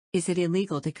Is it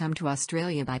illegal to come to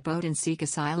Australia by boat and seek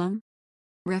asylum?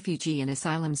 Refugee and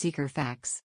asylum seeker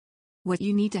facts. What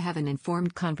you need to have an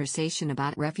informed conversation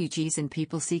about refugees and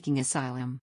people seeking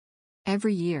asylum.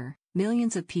 Every year,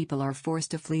 millions of people are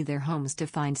forced to flee their homes to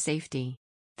find safety.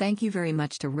 Thank you very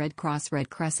much to Red Cross. Red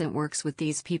Crescent works with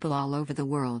these people all over the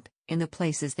world, in the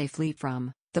places they flee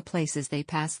from, the places they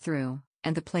pass through,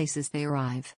 and the places they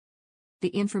arrive. The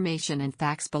information and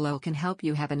facts below can help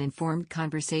you have an informed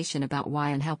conversation about why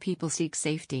and how people seek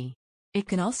safety. It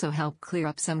can also help clear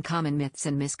up some common myths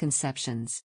and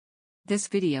misconceptions. This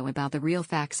video about the real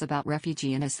facts about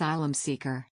refugee and asylum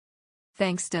seeker.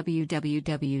 Thanks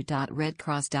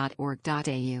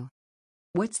www.redcross.org.au.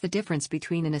 What's the difference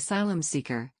between an asylum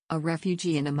seeker, a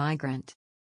refugee and a migrant?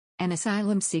 An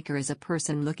asylum seeker is a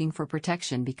person looking for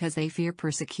protection because they fear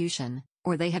persecution,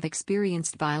 or they have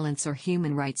experienced violence or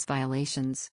human rights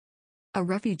violations. A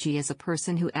refugee is a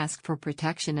person who asked for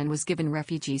protection and was given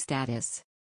refugee status.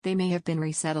 They may have been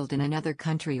resettled in another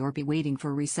country or be waiting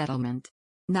for resettlement.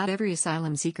 Not every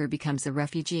asylum seeker becomes a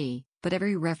refugee, but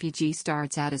every refugee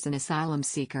starts out as an asylum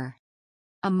seeker.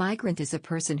 A migrant is a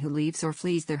person who leaves or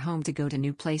flees their home to go to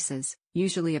new places,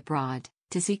 usually abroad,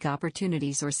 to seek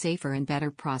opportunities or safer and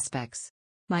better prospects.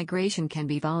 Migration can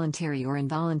be voluntary or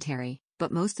involuntary,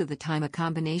 but most of the time a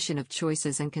combination of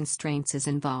choices and constraints is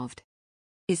involved.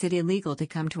 Is it illegal to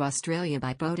come to Australia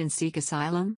by boat and seek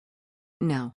asylum?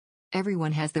 No.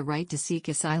 Everyone has the right to seek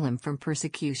asylum from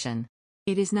persecution.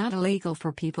 It is not illegal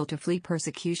for people to flee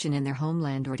persecution in their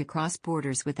homeland or to cross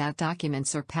borders without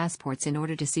documents or passports in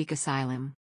order to seek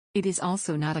asylum. It is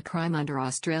also not a crime under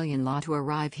Australian law to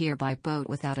arrive here by boat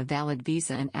without a valid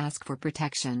visa and ask for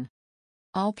protection.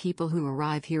 All people who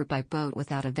arrive here by boat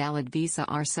without a valid visa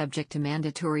are subject to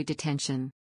mandatory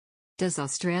detention. Does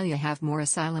Australia have more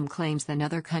asylum claims than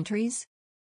other countries?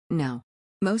 No.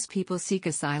 Most people seek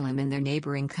asylum in their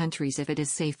neighbouring countries if it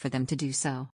is safe for them to do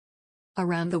so.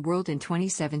 Around the world in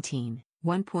 2017,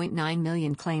 1.9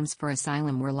 million claims for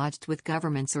asylum were lodged with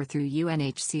governments or through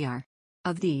UNHCR.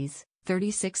 Of these,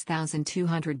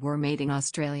 36,200 were made in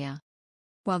Australia.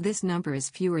 While this number is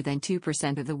fewer than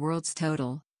 2% of the world's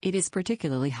total, it is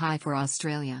particularly high for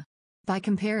Australia. By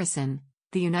comparison,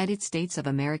 the United States of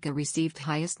America received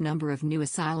highest number of new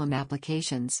asylum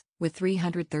applications, with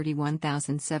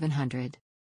 331,700.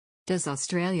 Does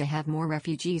Australia have more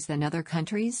refugees than other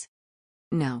countries?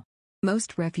 No.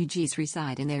 Most refugees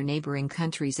reside in their neighbouring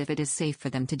countries if it is safe for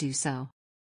them to do so.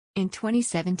 In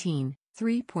 2017,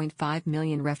 3.5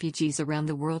 million refugees around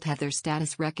the world had their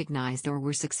status recognized or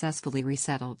were successfully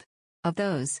resettled. Of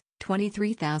those,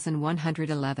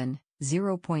 23,111,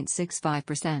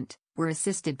 0.65%, were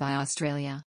assisted by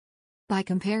Australia. By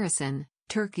comparison,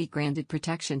 Turkey granted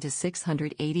protection to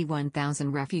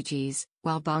 681,000 refugees,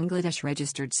 while Bangladesh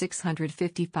registered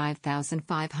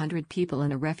 655,500 people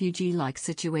in a refugee-like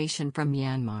situation from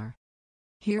Myanmar.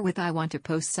 Herewith I want to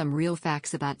post some real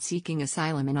facts about seeking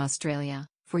asylum in Australia.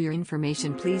 For your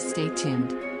information, please stay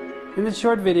tuned. In this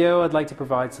short video, I'd like to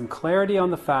provide some clarity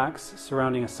on the facts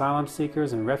surrounding asylum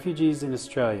seekers and refugees in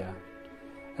Australia,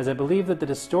 as I believe that the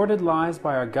distorted lies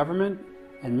by our government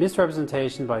and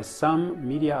misrepresentation by some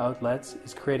media outlets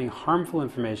is creating harmful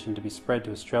information to be spread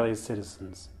to Australia's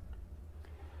citizens.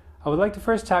 I would like to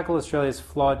first tackle Australia's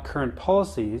flawed current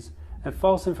policies and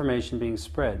false information being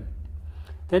spread,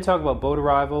 then talk about boat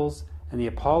arrivals and the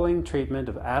appalling treatment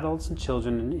of adults and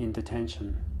children in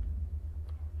detention.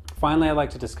 Finally, I'd like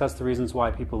to discuss the reasons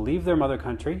why people leave their mother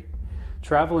country,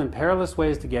 travel in perilous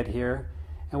ways to get here,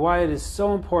 and why it is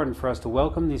so important for us to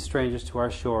welcome these strangers to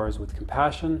our shores with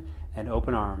compassion and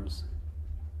open arms.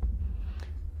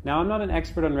 Now, I'm not an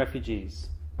expert on refugees.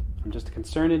 I'm just a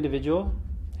concerned individual,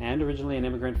 and originally an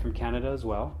immigrant from Canada as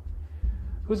well,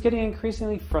 who's getting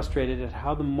increasingly frustrated at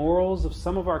how the morals of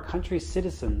some of our country's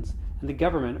citizens and the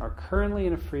government are currently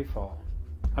in a freefall.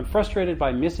 I'm frustrated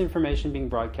by misinformation being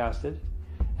broadcasted,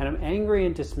 and I'm angry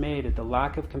and dismayed at the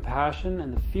lack of compassion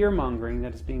and the fear-mongering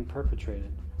that is being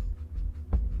perpetrated.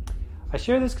 I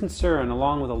share this concern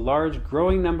along with a large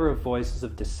growing number of voices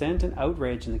of dissent and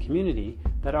outrage in the community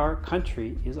that our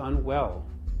country is unwell.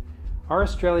 Our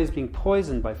Australia is being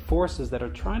poisoned by forces that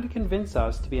are trying to convince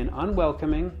us to be an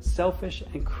unwelcoming, selfish,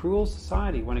 and cruel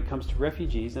society when it comes to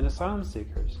refugees and asylum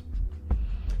seekers.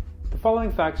 The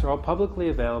following facts are all publicly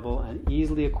available and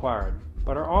easily acquired,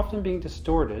 but are often being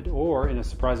distorted or, in a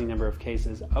surprising number of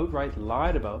cases, outright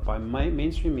lied about by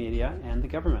mainstream media and the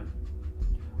government.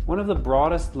 One of the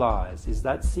broadest lies is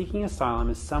that seeking asylum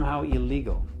is somehow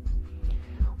illegal.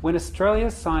 When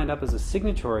Australia signed up as a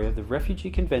signatory of the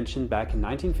Refugee Convention back in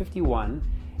 1951,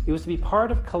 It was to be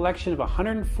part of a collection of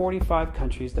 145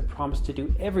 countries that promised to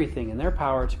do everything in their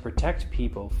power to protect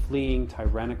people fleeing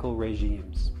tyrannical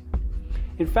regimes.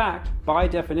 In fact, by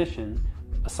definition,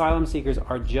 asylum seekers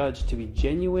are judged to be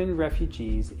genuine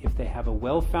refugees if they have a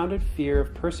well-founded fear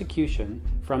of persecution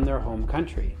from their home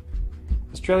country.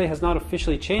 Australia has not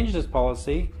officially changed its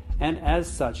policy, and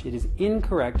as such, it is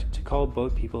incorrect to call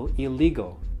boat people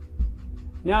illegal.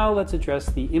 Now let's address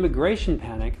the immigration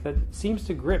panic that seems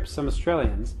to grip some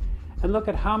Australians and look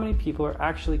at how many people are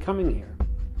actually coming here.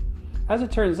 As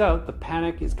it turns out, the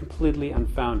panic is completely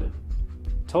unfounded.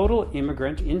 Total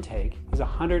immigrant intake is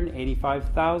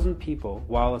 185,000 people,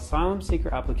 while asylum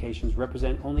seeker applications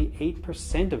represent only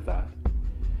 8% of that.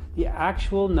 The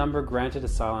actual number granted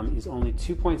asylum is only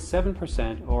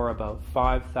 2.7%, or about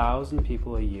 5,000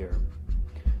 people a year.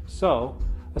 So,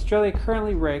 Australia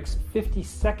currently ranks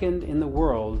 52nd in the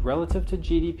world relative to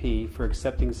GDP for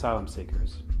accepting asylum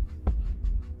seekers.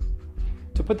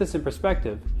 To put this in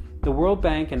perspective, the World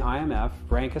Bank and IMF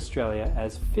rank Australia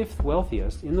as 5th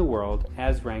wealthiest in the world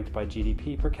as ranked by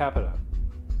GDP per capita.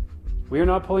 We are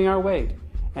not pulling our weight,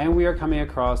 and we are coming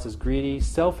across as greedy,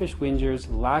 selfish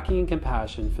whingers lacking in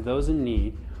compassion for those in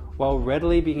need, while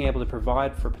readily being able to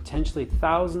provide for potentially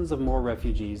thousands of more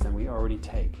refugees than we already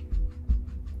take.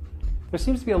 There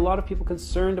seems to be a lot of people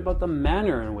concerned about the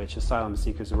manner in which asylum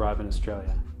seekers arrive in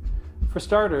Australia. For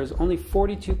starters, only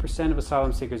 42% of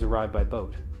asylum seekers arrive by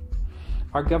boat.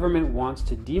 Our government wants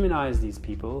to demonize these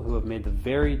people who have made the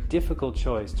very difficult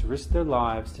choice to risk their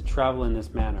lives to travel in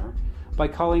this manner by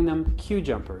calling them queue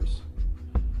jumpers.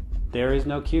 There is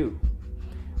no queue.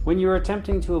 When you are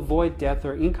attempting to avoid death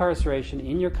or incarceration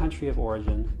in your country of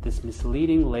origin, this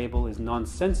misleading label is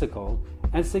nonsensical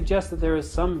and suggests that there is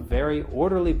some very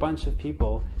orderly bunch of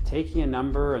people taking a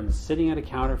number and sitting at a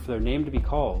counter for their name to be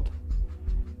called.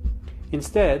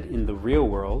 Instead, in the real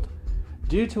world,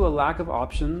 due to a lack of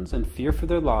options and fear for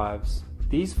their lives,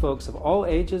 these folks of all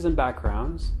ages and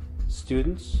backgrounds,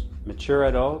 students, mature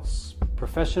adults,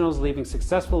 professionals leaving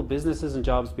successful businesses and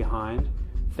jobs behind,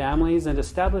 families and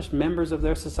established members of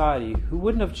their society who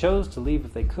wouldn't have chose to leave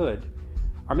if they could,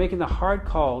 are making the hard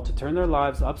call to turn their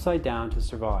lives upside down to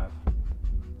survive.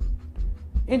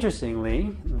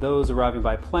 Interestingly, those arriving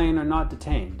by plane are not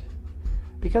detained.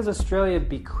 Because Australia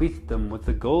bequeathed them with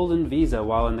the golden visa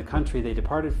while in the country they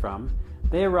departed from,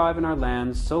 they arrive in our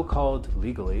lands so-called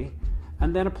legally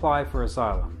and then apply for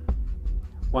asylum.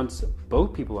 Once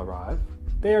boat people arrive,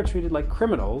 they are treated like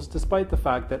criminals, despite the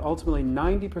fact that ultimately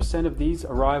 90% of these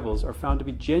arrivals are found to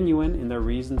be genuine in their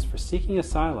reasons for seeking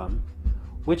asylum,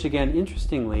 which again,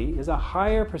 interestingly, is a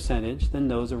higher percentage than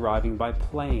those arriving by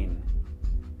plane.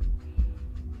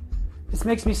 This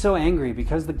makes me so angry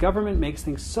because the government makes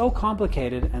things so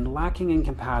complicated and lacking in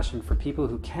compassion for people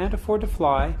who can't afford to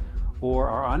fly or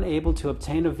are unable to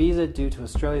obtain a visa due to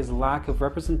Australia's lack of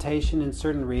representation in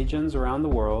certain regions around the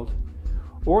world,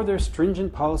 or their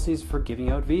stringent policies for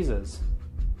giving out visas.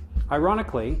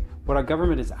 Ironically, what our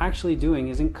government is actually doing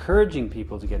is encouraging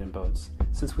people to get in boats,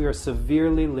 since we are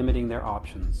severely limiting their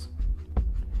options.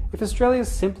 If Australia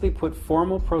simply put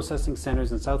formal processing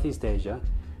centres in Southeast Asia,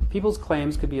 people's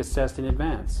claims could be assessed in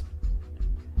advance.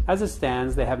 As it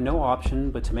stands, they have no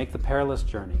option but to make the perilous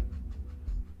journey.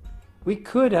 We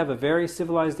could have a very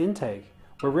civilized intake,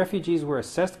 where refugees were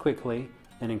assessed quickly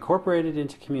and incorporated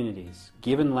into communities,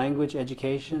 given language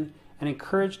education, and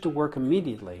encouraged to work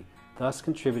immediately, thus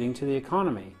contributing to the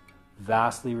economy,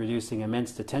 vastly reducing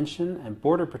immense detention and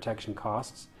border protection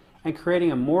costs, and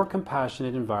creating a more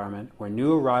compassionate environment where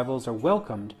new arrivals are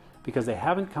welcomed because they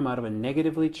haven't come out of a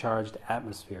negatively charged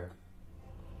atmosphere.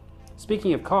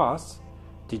 Speaking of costs,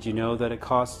 did you know that it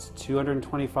costs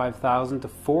 $225,000 to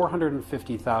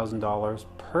 $450,000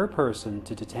 per person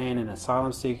to detain an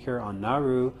asylum seeker on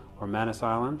Nauru or Manus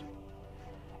Island?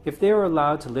 If they were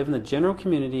allowed to live in the general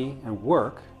community and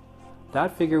work,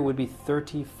 that figure would be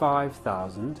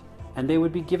 $35,000, and they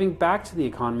would be giving back to the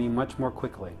economy much more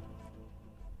quickly.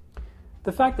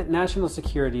 The fact that national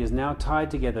security is now tied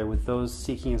together with those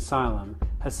seeking asylum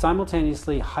has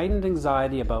simultaneously heightened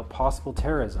anxiety about possible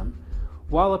terrorism,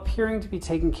 while appearing to be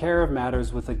taking care of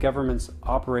matters with the government's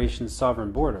Operation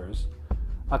Sovereign Borders,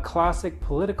 a classic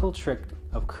political trick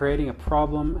of creating a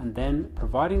problem and then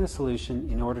providing the solution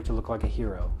in order to look like a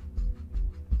hero.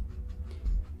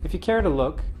 If you care to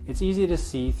look, it's easy to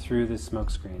see through this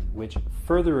smokescreen, which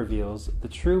further reveals the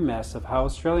true mess of how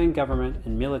Australian government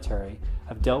and military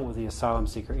have dealt with the asylum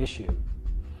seeker issue.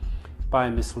 By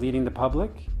misleading the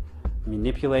public,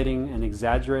 manipulating and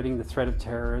exaggerating the threat of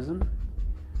terrorism,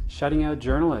 shutting out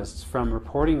journalists from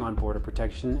reporting on border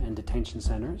protection and detention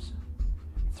centers,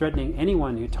 threatening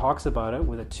anyone who talks about it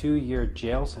with a 2-year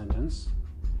jail sentence,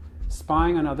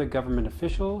 spying on other government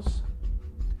officials,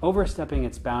 overstepping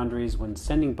its boundaries when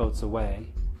sending boats away,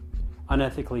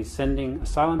 unethically sending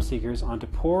asylum seekers onto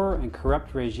poor and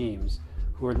corrupt regimes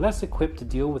who are less equipped to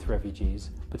deal with refugees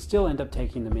but still end up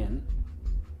taking them in,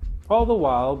 all the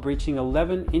while breaching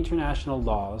 11 international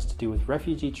laws to do with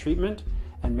refugee treatment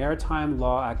and maritime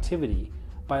law activity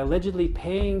by allegedly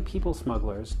paying people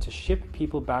smugglers to ship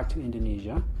people back to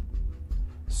Indonesia,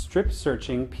 strip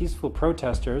searching peaceful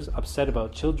protesters upset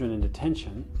about children in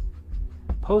detention,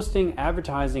 posting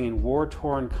advertising in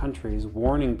war-torn countries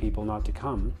warning people not to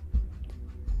come,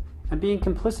 and being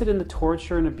complicit in the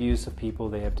torture and abuse of people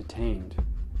they have detained.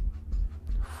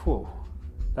 Phew,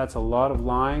 that's a lot of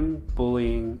lying,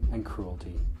 bullying, and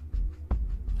cruelty.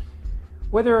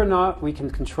 Whether or not we can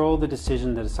control the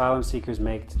decision that asylum seekers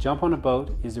make to jump on a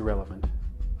boat is irrelevant.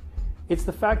 It's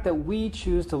the fact that we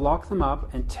choose to lock them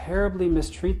up and terribly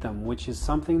mistreat them, which is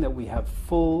something that we have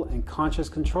full and conscious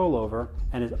control over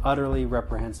and is utterly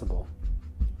reprehensible.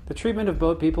 The treatment of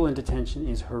boat people in detention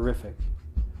is horrific.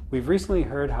 We've recently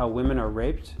heard how women are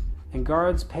raped and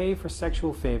guards pay for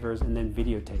sexual favors and then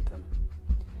videotape them.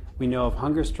 We know of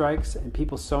hunger strikes and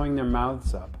people sewing their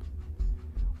mouths up.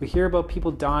 We hear about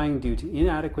people dying due to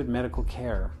inadequate medical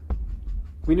care.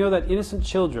 We know that innocent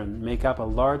children make up a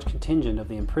large contingent of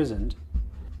the imprisoned.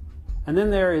 And then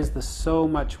there is the so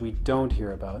much we don't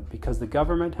hear about because the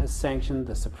government has sanctioned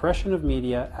the suppression of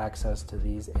media access to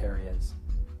these areas.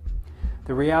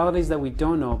 The realities that we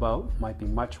don't know about might be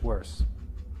much worse.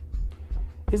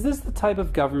 Is this the type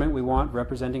of government we want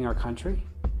representing our country?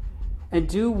 And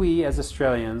do we, as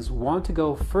Australians, want to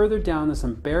go further down this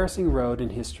embarrassing road in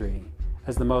history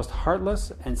as the most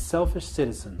heartless and selfish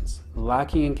citizens,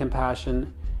 lacking in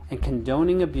compassion and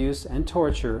condoning abuse and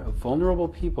torture of vulnerable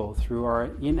people through our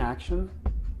inaction?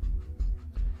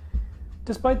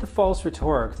 Despite the false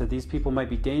rhetoric that these people might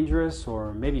be dangerous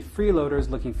or maybe freeloaders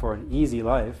looking for an easy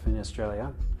life in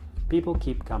Australia, people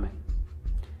keep coming.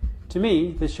 To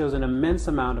me, this shows an immense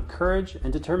amount of courage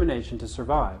and determination to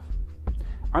survive.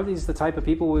 Aren't these the type of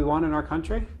people we want in our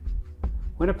country?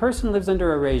 When a person lives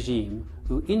under a regime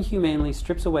who inhumanely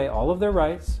strips away all of their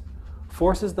rights,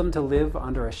 forces them to live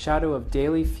under a shadow of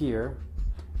daily fear,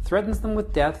 threatens them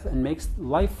with death and makes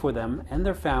life for them and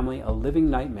their family a living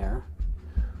nightmare,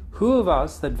 who of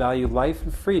us that value life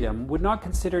and freedom would not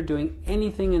consider doing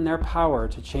anything in their power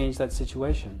to change that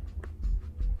situation?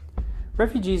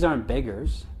 Refugees aren't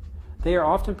beggars. They are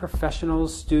often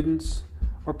professionals, students,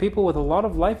 or people with a lot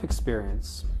of life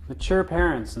experience, mature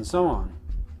parents, and so on.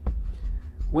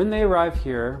 When they arrive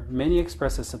here, many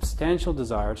express a substantial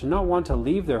desire to not want to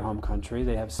leave their home country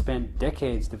they have spent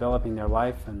decades developing their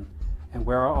life and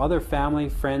where our other family,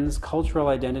 friends, cultural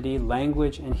identity,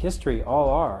 language, and history all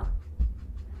are.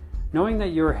 Knowing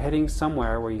that you are heading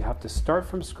somewhere where you have to start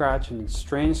from scratch in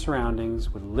strange surroundings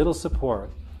with little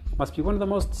support must be one of the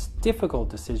most difficult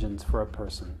decisions for a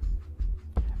person.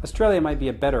 Australia might be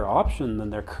a better option than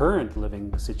their current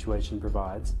living situation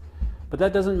provides, but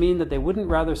that doesn't mean that they wouldn't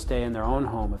rather stay in their own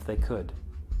home if they could.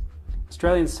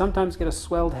 Australians sometimes get a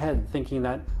swelled head thinking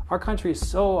that our country is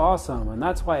so awesome and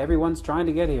that's why everyone's trying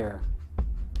to get here.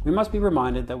 We must be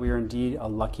reminded that we are indeed a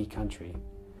lucky country.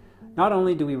 Not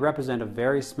only do we represent a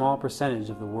very small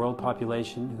percentage of the world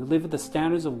population who live with the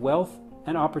standards of wealth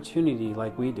and opportunity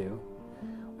like we do,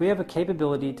 we have a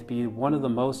capability to be one of the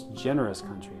most generous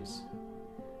countries.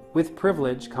 With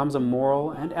privilege comes a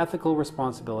moral and ethical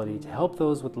responsibility to help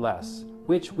those with less,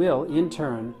 which will, in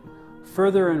turn,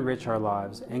 further enrich our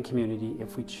lives and community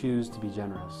if we choose to be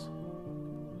generous.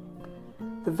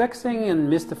 The vexing and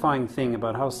mystifying thing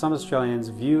about how some Australians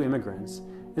view immigrants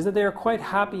is that they are quite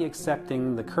happy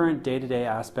accepting the current day-to-day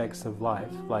aspects of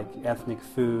life, like ethnic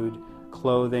food,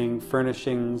 clothing,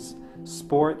 furnishings,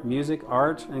 sport, music,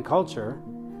 art, and culture,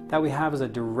 that we have as a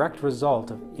direct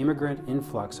result of immigrant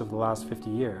influx over the last 50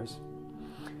 years.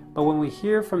 But when we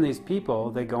hear from these people,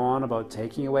 they go on about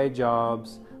taking away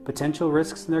jobs, potential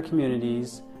risks in their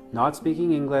communities, not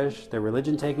speaking English, their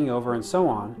religion taking over, and so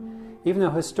on, even though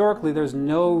historically there's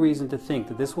no reason to think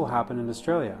that this will happen in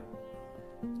Australia.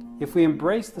 If we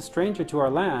embrace the stranger to our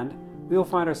land, we will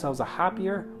find ourselves a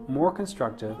happier, more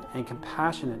constructive, and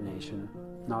compassionate nation,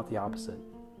 not the opposite.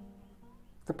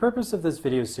 The purpose of this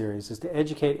video series is to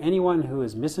educate anyone who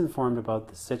is misinformed about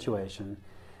the situation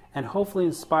and hopefully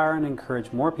inspire and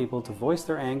encourage more people to voice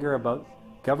their anger about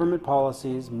government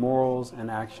policies, morals, and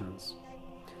actions.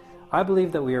 I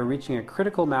believe that we are reaching a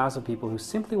critical mass of people who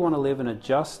simply want to live in a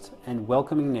just and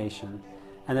welcoming nation,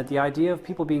 and that the idea of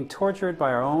people being tortured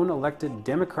by our own elected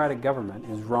democratic government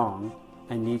is wrong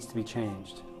and needs to be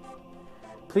changed.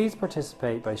 Please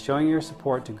participate by showing your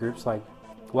support to groups like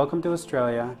Welcome to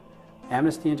Australia,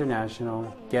 Amnesty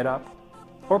International, Get Up,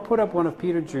 or put up one of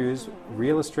Peter Drew's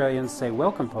Real Australians Say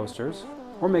Welcome posters,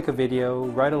 or make a video,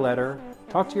 write a letter,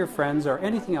 talk to your friends, or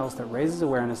anything else that raises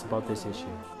awareness about this issue.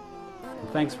 And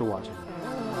thanks for watching.